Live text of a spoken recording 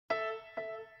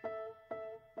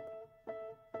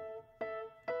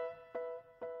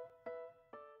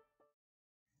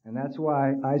And that's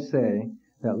why I say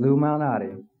that Lou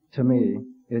Malnati, to me,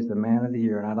 is the man of the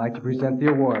year. And I'd like to present the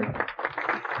award.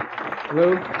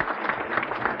 Lou?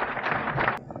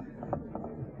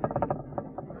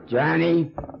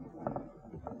 Johnny,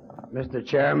 Mr.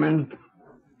 Chairman,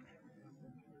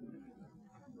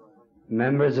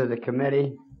 members of the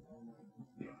committee,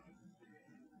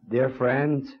 dear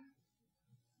friends,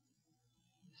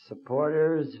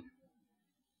 supporters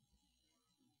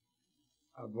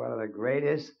of one of the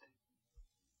greatest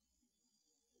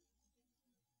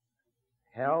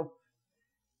help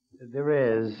that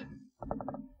there is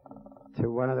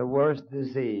to one of the worst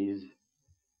diseases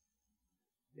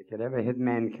that could ever hit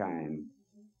mankind.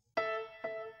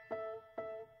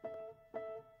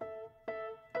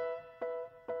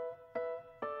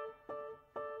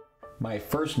 My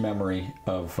first memory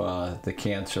of the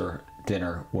cancer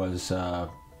dinner was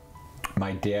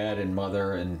my dad and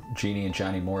mother and Jeannie and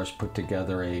Johnny Morris put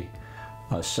together a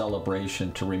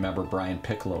celebration to remember Brian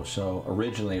Piccolo. So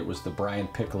originally it was the Brian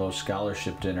Piccolo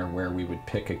Scholarship Dinner, where we would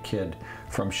pick a kid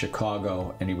from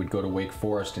Chicago and he would go to Wake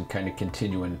Forest and kind of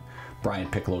continue in Brian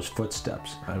Piccolo's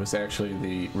footsteps. I was actually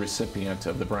the recipient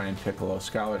of the Brian Piccolo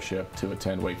Scholarship to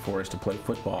attend Wake Forest to play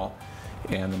football,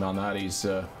 and the Malnatis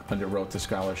underwrote the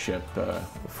scholarship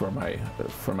for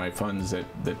my funds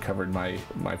that covered my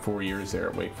 4 years there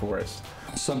at Wake Forest.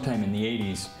 Sometime in the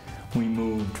 80s, we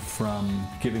moved from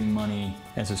giving money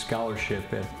as a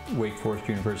scholarship at Wake Forest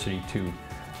University to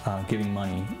giving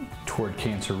money toward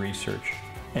cancer research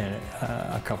at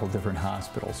a couple different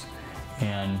hospitals.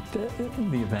 And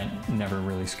the event never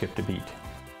really skipped a beat.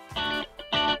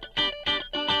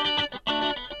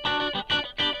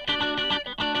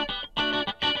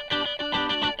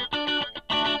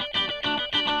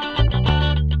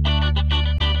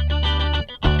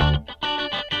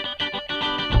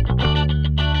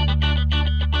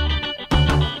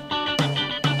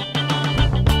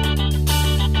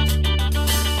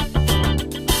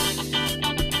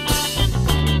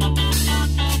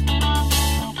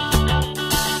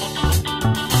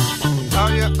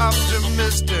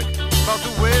 Optimistic about the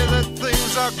way that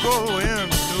things are going.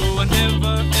 No, I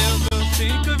never ever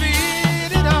think of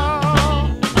it at all.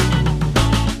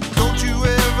 Don't you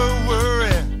ever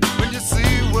worry when you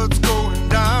see what's going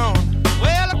down.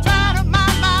 Well, I'm trying to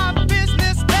mind my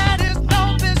business, that is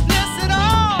no business at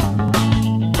all.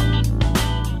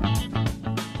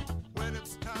 When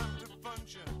it's time to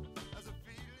function as a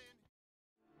feeling.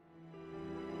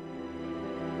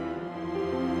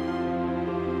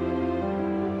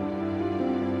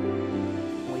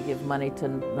 We give money to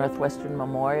Northwestern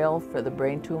Memorial for the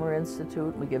Brain Tumor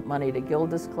Institute. We give money to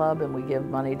Gilda's Club, and we give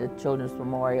money to Children's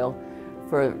Memorial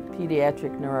for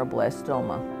pediatric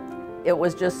neuroblastoma. It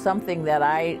was just something that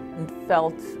I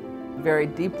felt very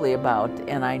deeply about,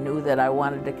 and I knew that I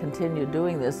wanted to continue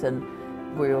doing this, and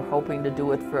we were hoping to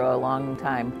do it for a long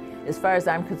time. As far as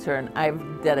I'm concerned, I've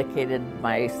dedicated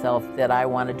myself that I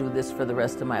want to do this for the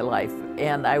rest of my life,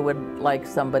 and I would like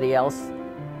somebody else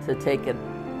to take it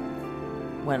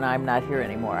when I'm not here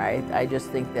anymore. I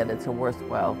just think that it's a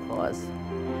worthwhile cause.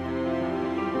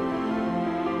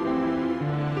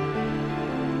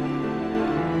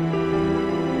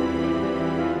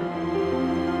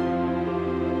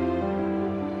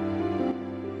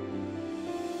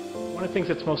 One of the things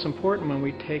that's most important when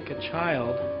we take a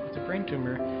child with a brain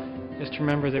tumor is to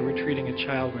remember that we're treating a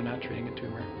child, we're not treating a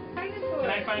tumor. Can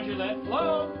I find your lead?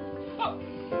 Hello? Oh,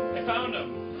 I found him.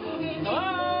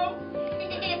 Hello?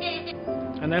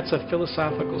 And that's a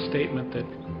philosophical statement that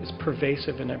is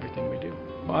pervasive in everything we do.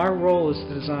 Our role is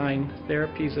to design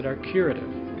therapies that are curative,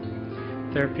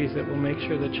 therapies that will make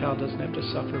sure the child doesn't have to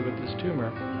suffer with this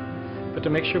tumor, but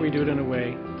to make sure we do it in a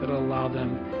way that will allow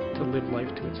them to live life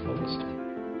to its fullest.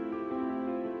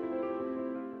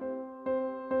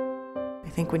 I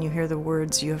think when you hear the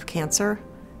words, "you have cancer,"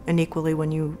 and equally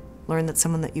when you learn that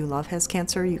someone that you love has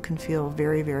cancer, you can feel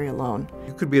very, very alone.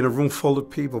 You could be in a room full of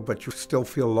people, but you still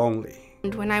feel lonely.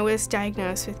 When I was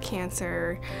diagnosed with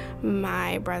cancer,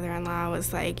 my brother-in-law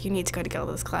was like, "You need to go to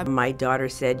Gilda's Club." My daughter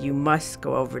said, "You must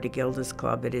go over to Gilda's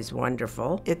Club. It is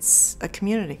wonderful." It's a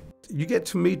community. You get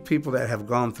to meet people that have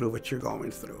gone through what you're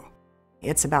going through.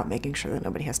 It's about making sure that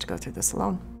nobody has to go through this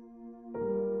alone.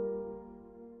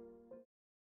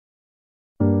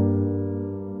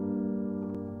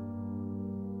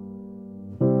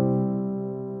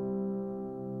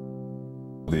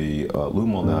 The Lou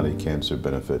Malnati Cancer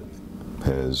Benefit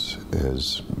has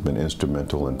been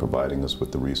instrumental in providing us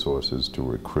with the resources to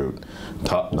recruit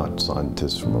top-notch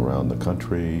scientists from around the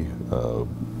country,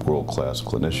 world-class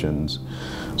clinicians,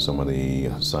 some of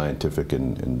the scientific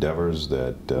endeavors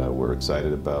that we're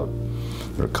excited about.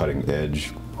 They're cutting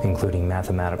edge including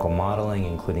mathematical modeling,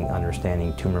 including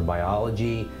understanding tumor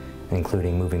biology,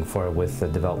 including moving forward with the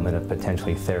development of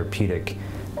potentially therapeutic,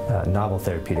 novel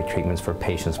therapeutic treatments for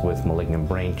patients with malignant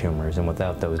brain tumors. And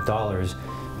without those dollars,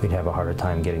 we'd have a harder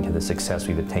time getting to the success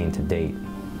we've attained to date.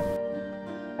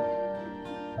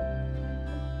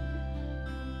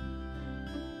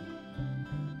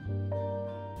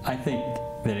 I think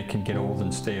that it can get old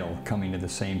and stale coming to the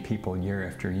same people year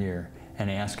after year and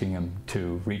asking them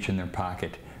to reach in their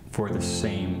pocket for the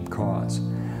same cause.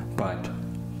 But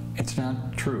it's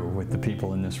not true with the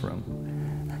people in this room.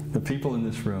 The people in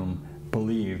this room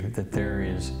believe that there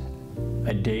is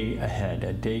a day ahead,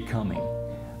 a day coming,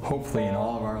 hopefully in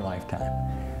all of our lifetime,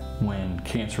 when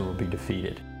cancer will be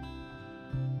defeated.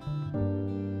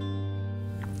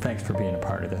 Thanks for being a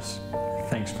part of this.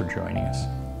 Thanks for joining us.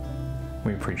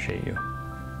 We appreciate you.